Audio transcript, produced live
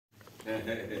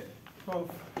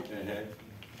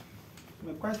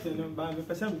My question about the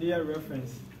person dear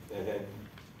reference.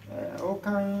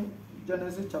 Okay,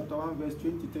 Genesis chapter 1 verse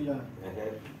 23.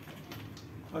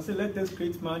 I say, let us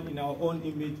create man in our own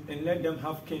image and let them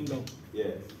have kingdom.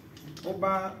 Yes.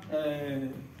 Over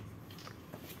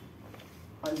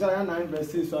Isaiah 9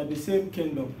 verse 6 are the same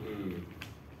kingdom.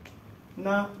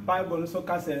 Now, Bible also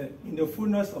says, in the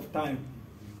fullness of time,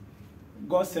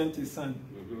 God sent His Son.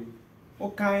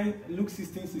 Okay, Luke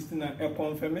 16:16, it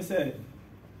confirms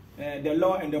the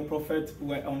law and the prophet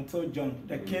were until John,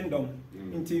 the kingdom.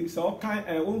 So,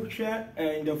 we share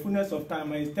in the fullness of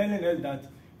time, is telling us that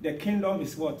the kingdom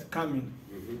is what? Coming.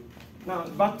 Now,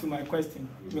 back to my question.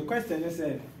 The question is,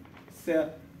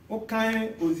 what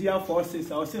kind Hosea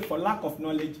 4:6? I will say, for lack of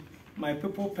knowledge, my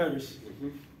people perish.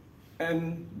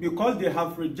 And because they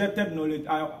have rejected knowledge,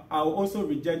 I will also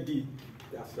reject thee.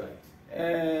 That's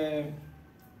right.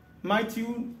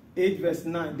 Matthew 8 verse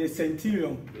 9, the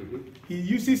centurion, he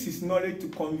uses his knowledge to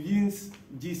convince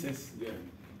Jesus.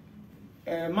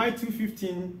 Yeah. Matthew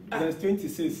 15 verse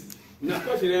 26.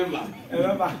 Remember.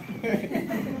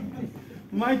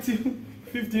 Matthew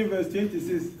 15 verse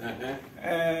 26.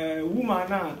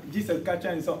 Woman, Jesus catch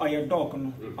and so a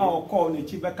dog. I'll call the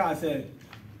chief said,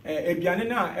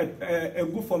 Ebianina, a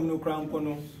good from no crown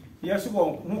kono. Yes,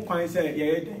 who can say,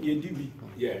 ye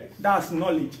yes. That's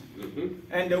knowledge.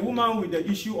 And the woman with the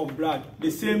issue of blood, the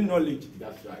same knowledge.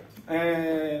 That's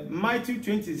right. Matthew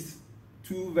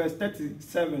 22 verse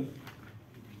 37.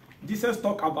 Jesus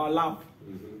talk about love.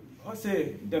 I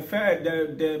say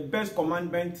the best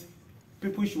commandment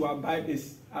people should abide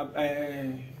is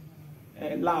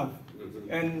love.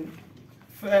 And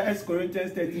 1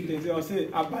 Corinthians 13, I say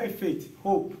abide faith,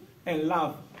 hope, and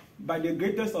love. But the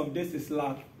greatest of this is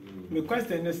love. My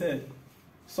question is,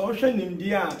 social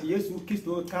nimdia, yes, who kissed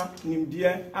the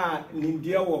nimdia,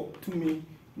 nimdia wo to me,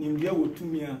 nimdia wo to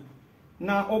me.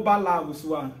 Now, over love is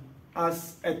one.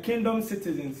 As a kingdom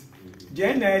citizens,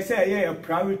 Jen, I say a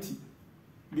priority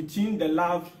between the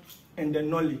love and the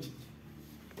knowledge.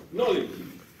 Knowledge.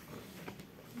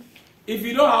 If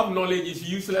you don't have knowledge, it's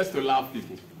useless to love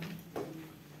people.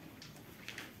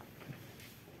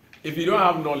 If you don't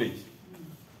have knowledge,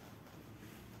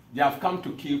 they have come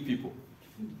to kill people.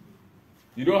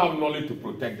 You don't have knowledge to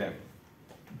protect them.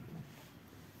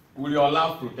 Will your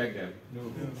love protect them? No.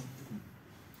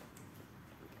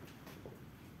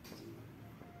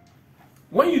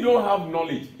 When you don't have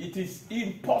knowledge, it is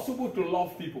impossible to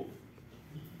love people.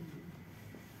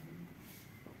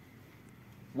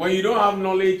 When you don't have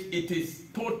knowledge, it is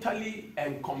totally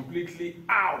and completely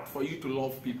out for you to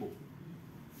love people.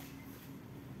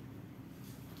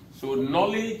 So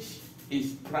knowledge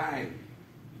is prime.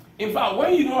 In fact,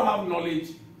 when you don't have knowledge,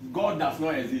 God does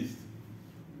not exist.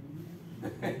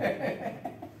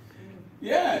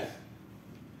 Yes.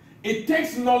 It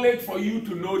takes knowledge for you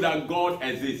to know that God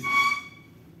exists.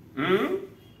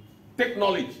 Take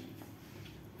knowledge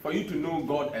for you to know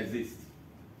God exists.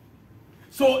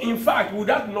 So, in fact,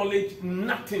 without knowledge,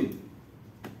 nothing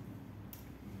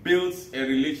builds a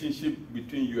relationship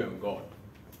between you and God.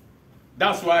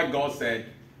 That's why God said,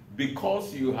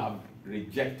 because you have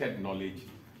rejected knowledge,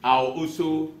 I'll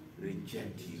also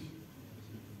reject you.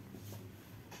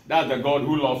 That's the God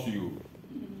who loves you.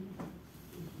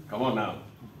 Come on now.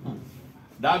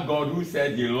 That God who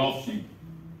said He loves you.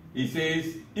 He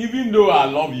says, even though I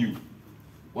love you,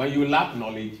 when you lack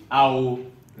knowledge, I will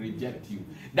reject you.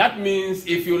 That means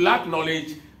if you lack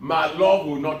knowledge, my love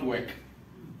will not work.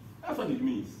 That's what it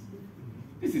means.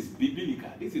 This is biblical.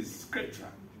 This is scripture.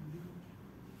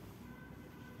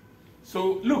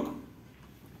 So look,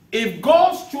 if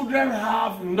God's children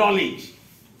have knowledge,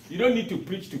 you don't need to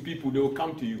preach to people. They will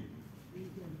come to you.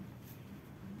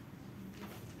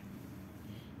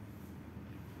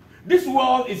 This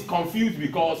world is confused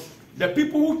because the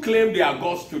people who claim they are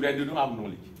God's children, they don't have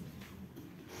knowledge.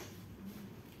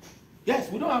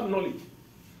 Yes, we don't have knowledge.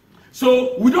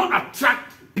 So we don't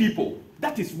attract people.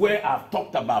 That is where I've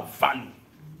talked about value.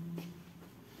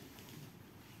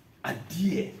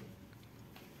 Idea.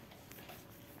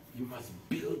 You must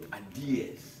build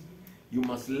ideas. You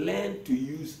must learn to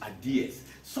use ideas.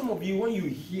 Some of you, when you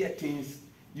hear things,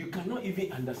 you cannot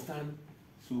even understand.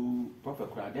 So, Prophet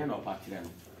Kraden or Patrian.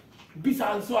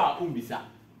 Bisa and so are umbisa.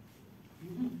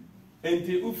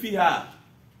 Ente ufiha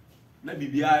na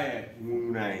bibia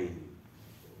munai.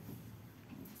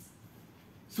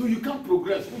 So you can't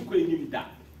progress. Unko inimita.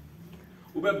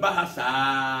 Ube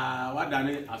bahasa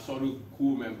wadane asoru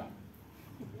cool member.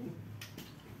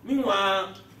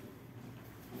 Meanwhile,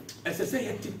 as I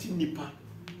say, titi nipa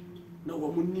na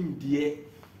wamu nim die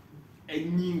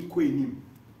enim ko enim.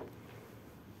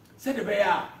 Said the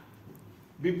bear,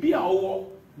 baby out,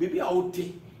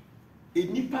 a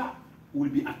nipper will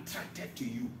be attracted to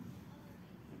you.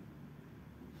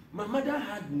 My mother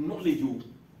had knowledge.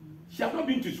 She had not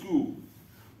been to school,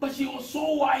 but she was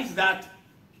so wise that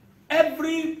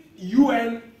every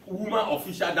UN woman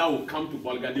official that will come to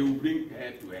Bolga, they will bring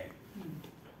her to her.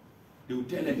 They will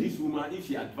tell her, this woman, if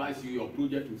she advises you, your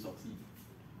project will succeed.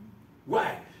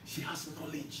 Why? She has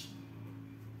knowledge.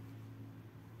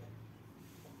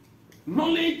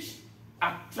 Knowledge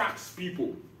attracts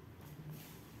people.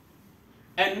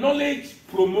 And knowledge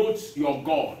promotes your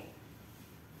God.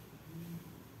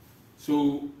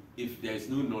 So, if there's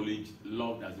no knowledge,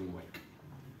 love doesn't work.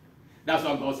 That's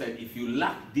what God said, if you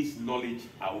lack this knowledge,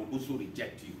 I will also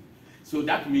reject you. So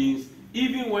that means,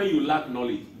 even when you lack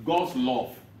knowledge, God's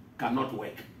love cannot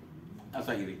work. That's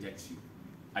why he rejects you.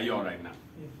 Are you all right now?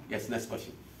 Yeah. Yes, next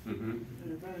question. Mm-hmm.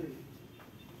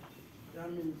 I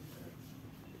mean,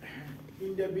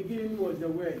 in the beginning was the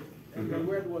Word, and the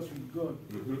Word was with God,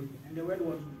 and the Word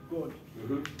was with God.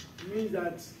 It means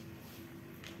that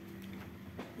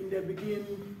in the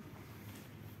beginning,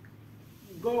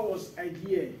 God was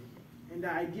idea, and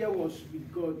the idea was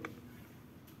with God,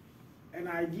 and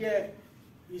the idea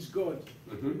is God.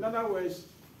 In other words,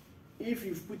 if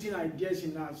you've put in ideas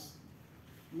in us,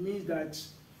 it means that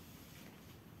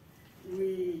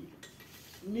we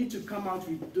need to come out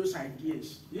with those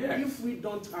ideas. Yes. If we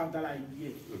don't have that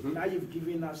idea that you've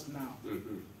given us now,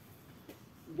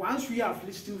 once we have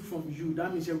listened from you,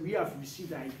 that means that we have received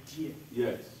the idea.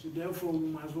 Yes. So therefore, we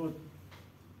must well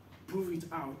prove it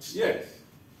out. Yes.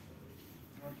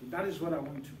 Okay, that is what I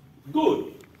want to.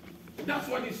 Good. That's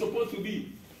what it's supposed to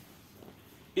be.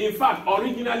 In fact,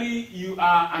 originally, you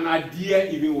are an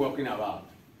idea even walking about.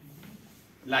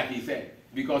 Like he said.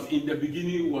 Because in the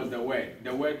beginning was the Word.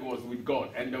 The Word was with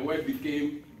God. And the Word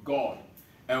became God.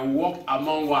 And walked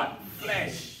among what?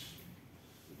 Flesh.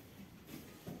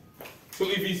 So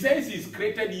if he says he's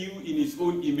created you in his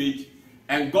own image,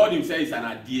 and God himself is an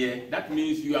idea, that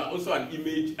means you are also an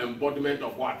image embodiment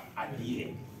of what?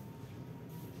 Idea.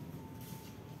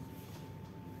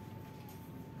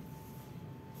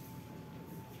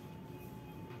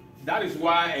 That is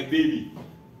why a baby,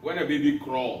 when a baby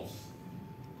crawls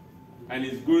and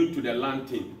is going to the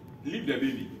lantern, leave the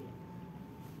baby.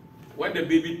 When the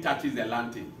baby touches the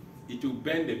lantern, it will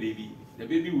bend the baby. The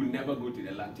baby will never go to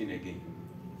the lantern again.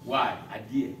 Why?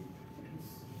 Idea.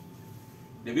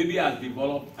 The baby has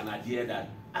developed an idea that,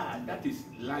 that is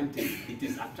lantern, it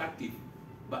is attractive.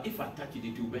 But if I touch it,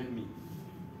 it will bend me.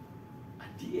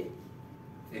 Idea.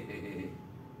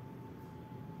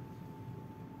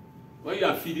 When you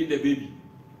are feeding the baby,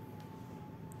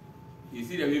 you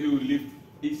see the baby will lift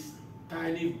his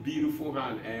tiny, beautiful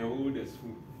hand and hold the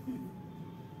spoon.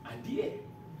 Idea.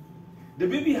 The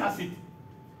baby has it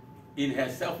in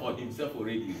herself or himself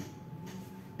already.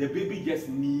 The baby just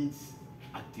needs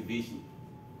activation.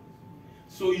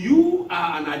 So you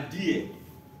are an idea.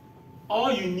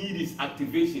 All you need is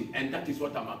activation, and that is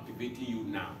what I'm activating you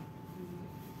now.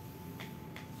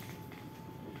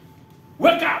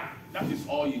 Wake up! That is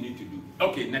all you need to do.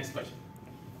 Okay, next question.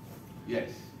 Yes.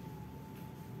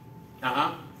 When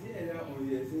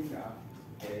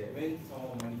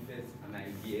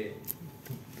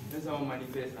someone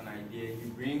manifests an idea, he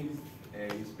brings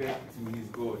respect to his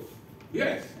God.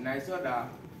 Yes. And I saw that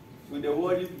with the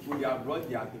worldly people, they have brought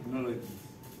their technologies.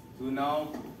 So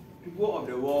now, people of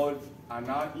the world are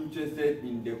now interested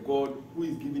in the God who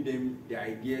is giving them the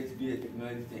ideas to do the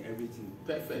technologies and everything.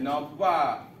 Perfect. And now people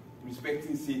are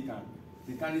respecting Satan.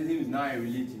 Satanism is now a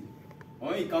religion.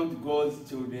 When it comes to God's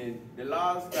children, the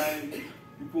last time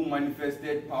people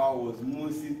manifested power was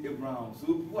Moses, Abraham.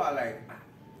 So people are like,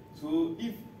 so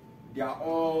if they are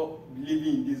all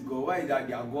believing in this God, why is that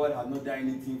their God has not done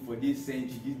anything for this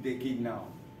century, this decade now?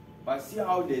 But see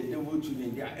how the devil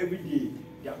children, they are every day,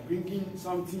 they are bringing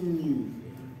something new.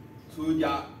 So they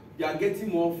are getting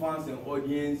more fans and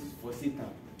audience for Satan.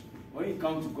 When it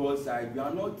comes to God's side, we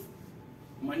are not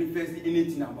manifesting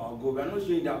anything about God. We are not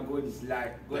showing that God is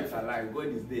alive, God is alive, God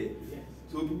is there. Yes.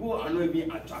 So people are not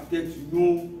even attracted to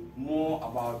know more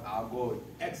about our God.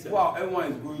 Excellent. Wow,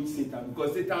 everyone is going to Satan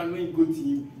because Satan, when you go to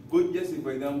him, go just say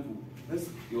for example,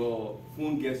 your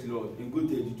phone gets lost and go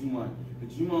to a juju man. The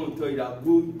juju man will tell you that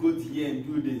go to here and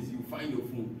do this, you find your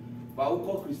phone. But we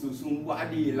call Christo soon, what are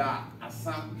they la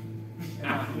asam?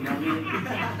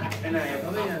 And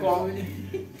I call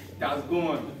that's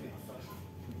gone.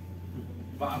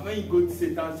 But when you go to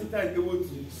Satan, Satan is able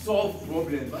to solve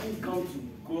problems. When you come to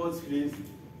God's place,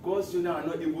 God's children are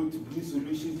not able to bring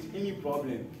solutions to any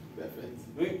problem.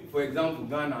 Perfect. For example,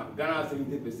 Ghana has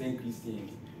 70%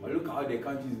 Christians. But look how the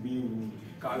country is being ruled,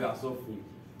 how we are suffering.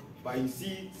 But you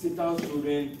see, Satan's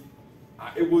children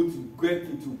are able to get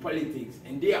into politics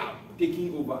and they are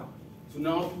taking over. So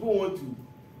now people want to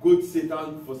go to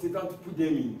Satan for Satan to put them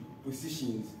in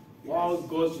positions, while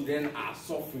God's children are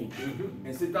suffering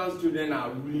and Satan's children are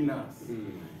ruling us.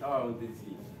 That's what I wanted to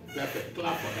see. Perfect.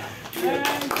 Clap for that.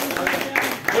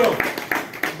 So,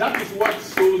 that is what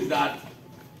shows that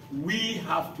we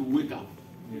have to wake up.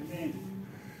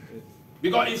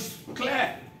 Because it's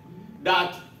clear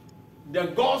that the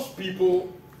God's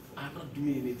people are not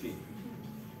doing anything.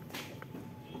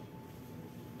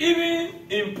 Even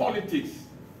in politics,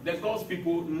 the God's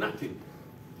people, nothing.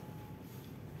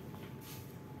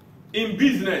 In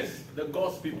business, the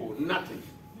God's people, nothing.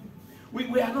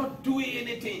 We are not doing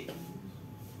anything.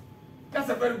 That's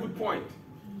a very good point.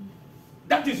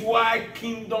 That is why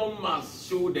kingdom must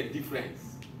show the difference.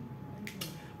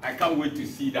 I can't wait to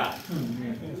see that.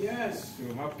 Yes.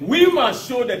 We must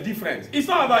show the difference. It's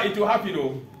not about it will happen,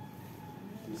 though.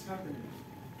 It's happening.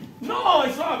 No,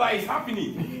 it's not about it's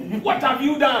happening. What have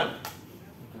you done?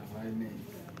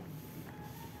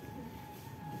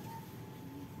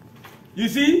 You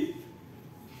see,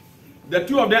 the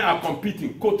two of them are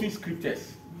competing, quoting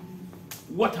scriptures.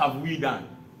 What have we done?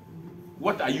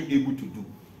 What are you able to do?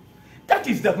 That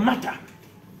is the matter.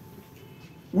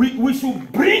 We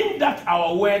should bring that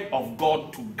our word of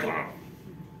God to ground.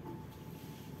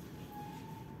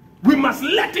 We must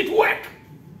let it work.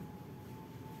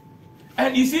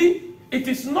 And you see, it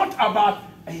is not about,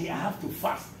 hey, I have to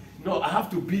fast. No, I have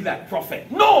to be like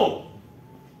prophet. No!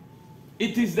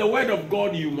 It is the word of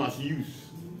God you must use.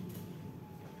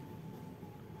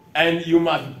 And you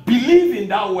must believe in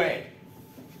that word.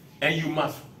 And you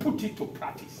must put it to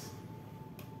practice.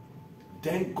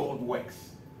 Then God works.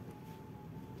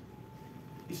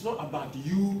 It's not about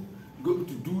you going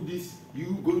to do this,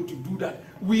 you going to do that.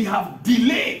 We have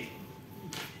delayed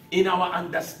in our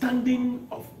understanding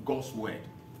of God's word.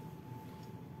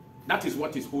 That is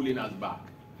what is holding us back.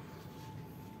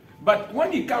 But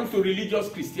when it comes to religious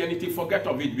Christianity, forget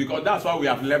of it, because that's why we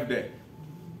have left there.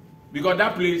 Because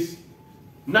that place,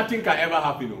 nothing can ever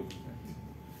happen.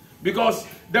 Because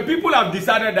the people have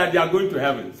decided that they are going to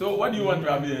heaven. So what do you want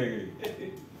to have here?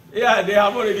 Yeah, they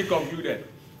have already concluded.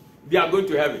 They are going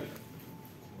to heaven.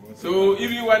 So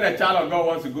even when a child of God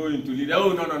wants to go into leader,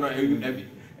 oh no,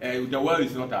 the world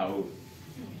is not our home.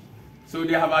 So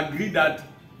they have agreed that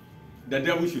the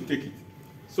devil should take it.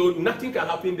 So nothing can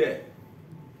happen there.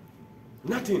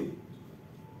 Nothing.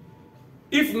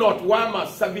 If not, why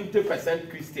must 70%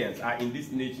 Christians are in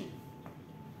this nation?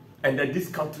 And that this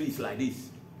country is like this?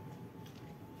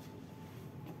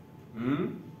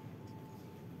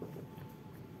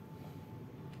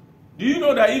 Do you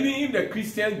know that even if the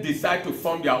Christians decide to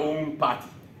form their own party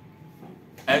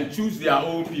and choose their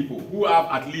own people who have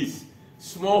at least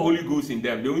small Holy Ghost in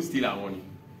them, they won't steal our money?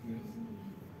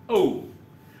 Oh,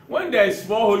 when there is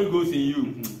small Holy Ghost in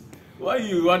you, what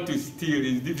you want to steal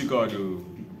is difficult.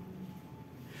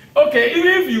 Okay,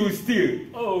 even if you steal,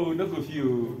 oh, not of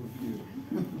you.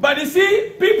 But you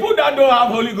see, people that don't have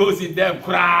Holy Ghost in them,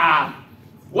 cry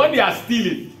when they are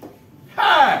stealing.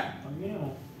 Hey!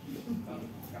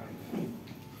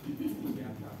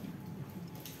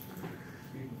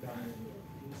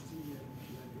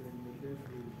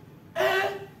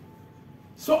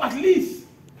 So at least,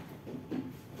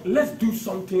 let's do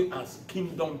something as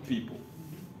kingdom people.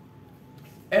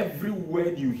 Every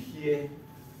word you hear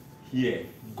here,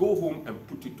 go home and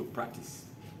put it to practice.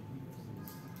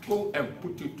 Go and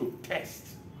put it to test.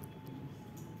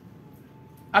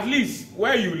 At least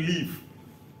where you live,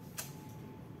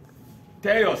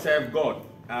 tell yourself, God,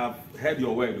 I've heard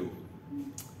your word.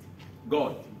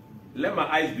 God, let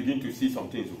my eyes begin to see some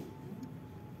things.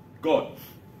 God,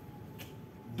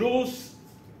 those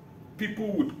people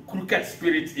with crooked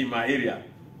spirits in my area,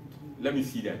 let me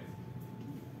see them.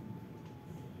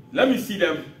 Let me see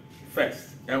them first.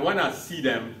 And when I see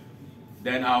them,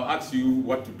 then I'll ask you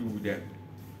what to do with them.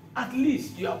 At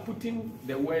least you are putting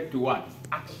the word to what?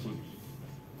 Action.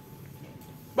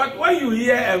 But when you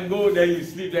hear and go, then you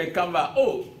sleep, then come back.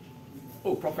 Oh,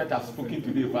 prophet has spoken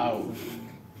today. Wow.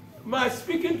 My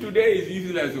speaking today is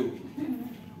useless.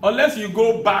 Unless you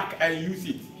go back and use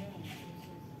it.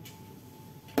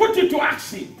 Put it to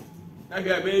action.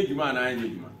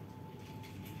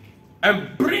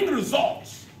 And bring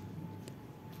results.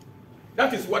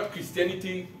 That is what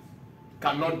Christianity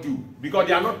cannot do. Because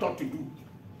they are not taught to do.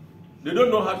 They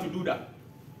don't know how to do that.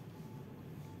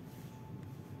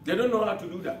 They don't know how to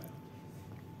do that.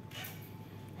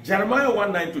 Jeremiah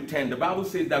 1:9-10, the Bible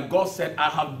says that God said, I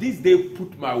have this day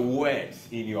put my words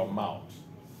in your mouth.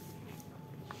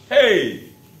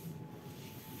 Hey,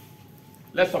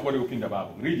 Let somebody open the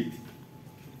Bible. Read it.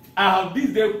 I have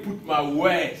this day put my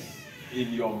words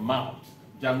in your mouth.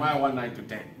 Jeremiah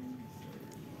 1:9-10.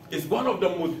 It's one of the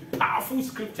most powerful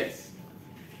scriptures.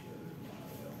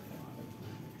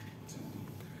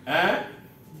 Eh?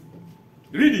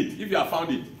 Read it if you have found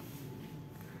it. It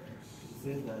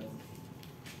says that.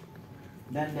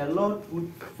 Then the Lord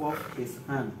put forth his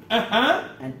hand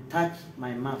and touched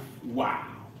my mouth. Wow.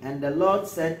 And the Lord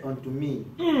said unto me,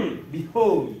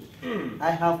 Behold,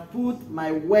 I have put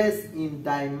my words in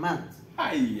thy mouth.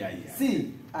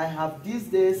 See, I have this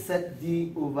day set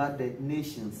thee over the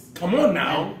nations. Come on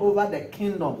now. And over the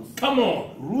kingdoms. Come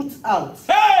on. Root out.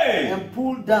 Hey! And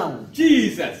pull down.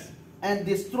 Jesus. And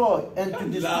destroy. And to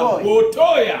destroy.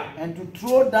 And to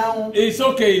throw down. It's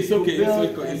okay. It's okay.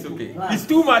 It's okay. It's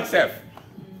too much self.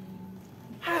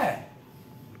 Hey.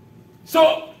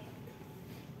 So,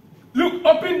 look,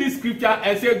 open this scripture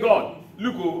and say, God,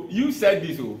 look, oh, you said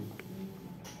this. Oh.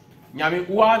 Nyame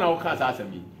wa na oka sa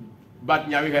asemi. But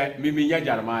nyame he me nya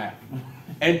Jeremiah.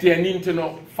 Enti ani nti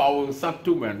no fa wo nsa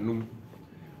to manum.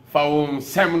 Fa wo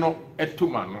nsem no eto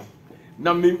ma no.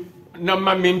 Na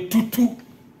ma me tutu.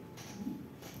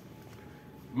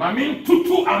 Ma me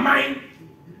tutu aman.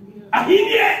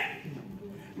 Ahinie.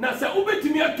 Na se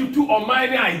ubetimi atutu oman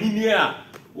ne ahinie a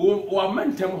o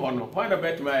amantem ho no. Point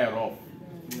about my error.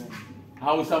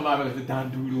 How some of us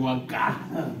don't do one car.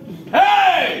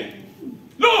 Hey!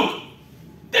 Look!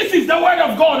 This is the word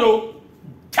of God, oh.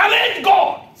 Challenge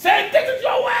God. Say, this is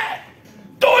your word.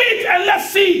 Do it and let's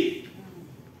see.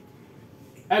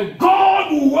 And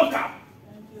God will work up.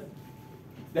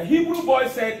 The Hebrew boy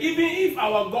said, even if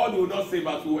our God will not save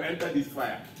us, we will enter this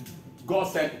fire. God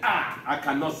said, I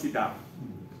cannot sit down.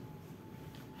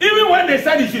 Even when they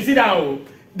said you should sit down,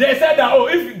 they said that,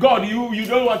 if God, you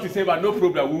don't want to save us, no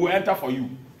problem, we will enter for you.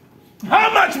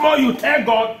 How much more you tell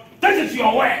God, this is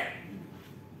your word.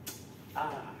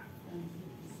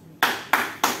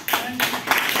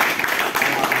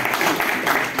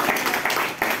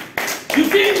 You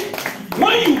see,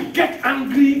 when you get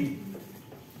angry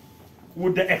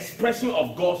with the expression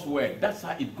of God's word, that's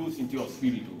how it goes into your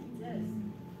spirit. Yes.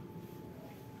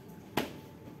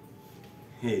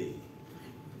 Hey.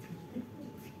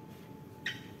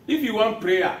 If you want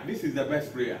prayer, this is the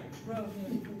best prayer. Bro,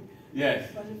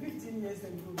 yes. For the 15 years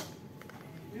ago,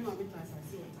 we were with us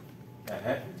as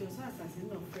water. It was us as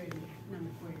no friend, no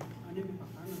friend. I never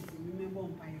remember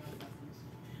one pioneer.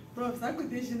 Prof, that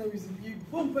quotation is you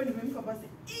bomb when you come and say,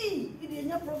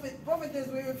 prophetess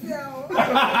where you feel.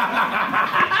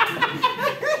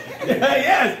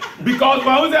 Yes, because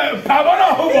power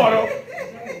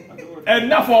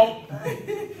enough of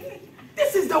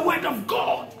this is the word of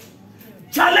God.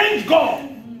 Challenge God.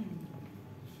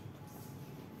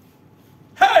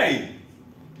 Hey!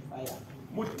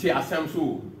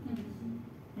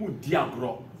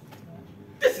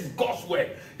 This is God's word.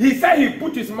 He said he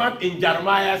put his mouth in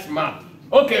Jeremiah's mouth.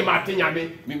 Okay, Martin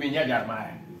Yami, Mimi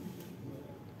Jeremiah.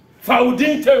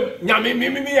 Faudinte Yami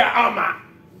Mimi Ama.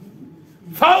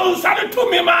 Faun Sadu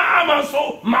to me, my Ama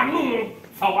so Manu,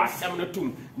 Fawasam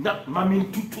to not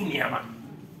Mamin Tutu Niama.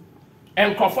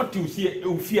 And comfort to see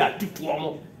Ufia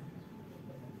Tutuomo.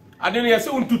 I didn't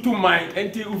say Tutu mine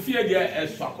until Ufia there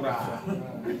as Sakura.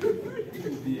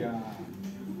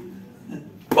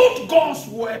 Put God's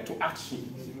word to action.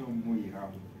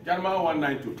 Jeremiah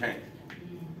 1:9-10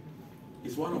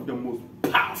 is one of the most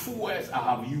powerful words I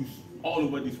have used all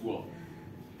over this world.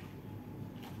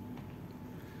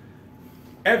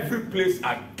 Every place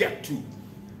I get to,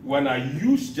 when I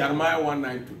use Jeremiah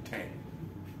 1:9-10,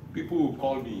 people will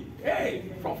call me,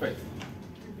 hey, prophet.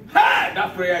 Hey,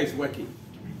 that prayer is working.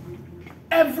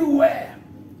 Everywhere.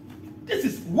 This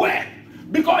is word.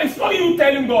 Because it's not you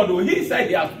telling God, oh, he said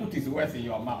he has put his words in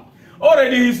your mouth.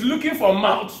 Already he's looking for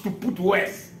mouths to put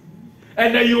words.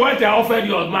 And then you went and offered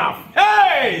your mouth.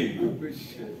 Hey!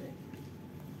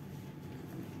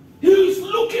 He's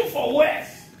looking for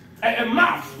words. And a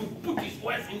mouth to put his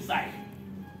words inside.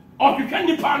 Or you can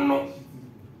depend on.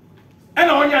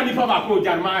 And on your nipa bako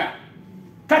Jeremiah.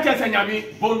 Catch us and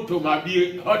yami bonto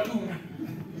mabi otu.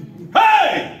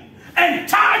 Hey! And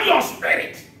charge your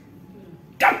spirit.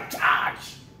 Get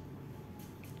charge.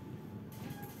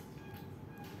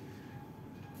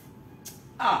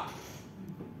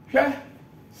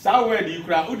 Somewhere the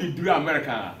Ukraine would do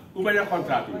America, over your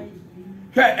contract.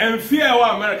 And fear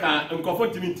our America and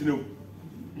comfort me to know.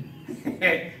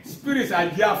 Spirits are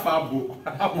dear fabo.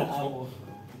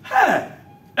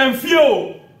 And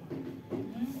fear.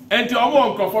 And to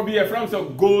our comfort be a friend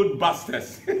of gold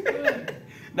busters.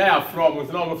 Now I'm from,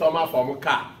 it's not from a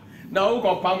car. Now we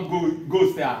can pump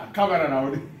goes there, camera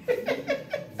now.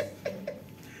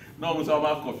 No, almost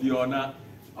about coffee or not.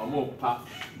 I'm more pack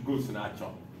goes in our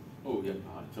chop. Oh, yeah,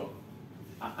 chop.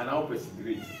 And I'll press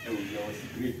great. It will be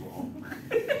great for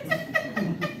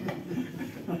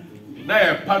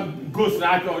now, a pack goes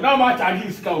natural. Now, my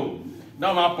charges go.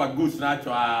 Now, my pack goes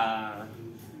natural.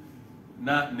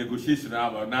 Now, negotiation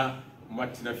about now,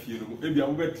 much in a few. Maybe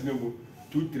I'm waiting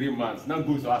 2-3 months. Now,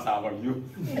 goes to us about you.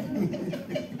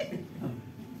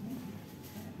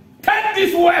 Take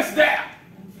this words there.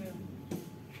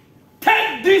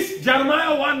 Take this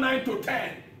Jeremiah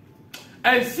 1:9-10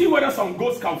 and see whether some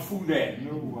ghosts can fool there.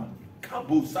 No one.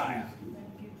 Kabosaya.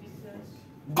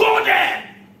 Go there.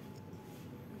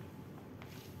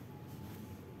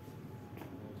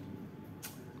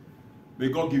 May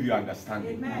God give you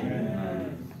understanding.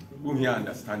 Amen. Who here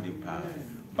understanding power?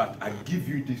 But I give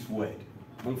you this word.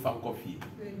 Don't fuck coffee.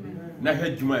 Na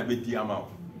he juma be di ama.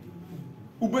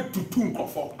 Ube tutu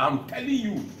nkofo. I'm telling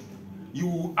you,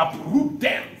 you uproot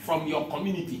them from your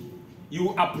community.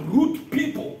 You uproot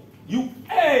people. You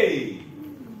hey.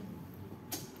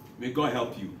 May God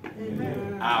help you.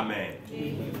 Amen. Amen.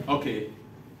 Amen. Okay.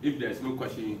 If there's no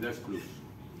question, let's close.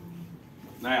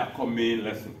 Now I come main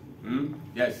lesson.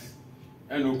 Yes.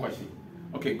 And no question.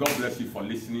 Okay, God bless you for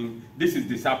listening. This is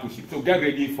discipleship. So get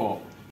ready for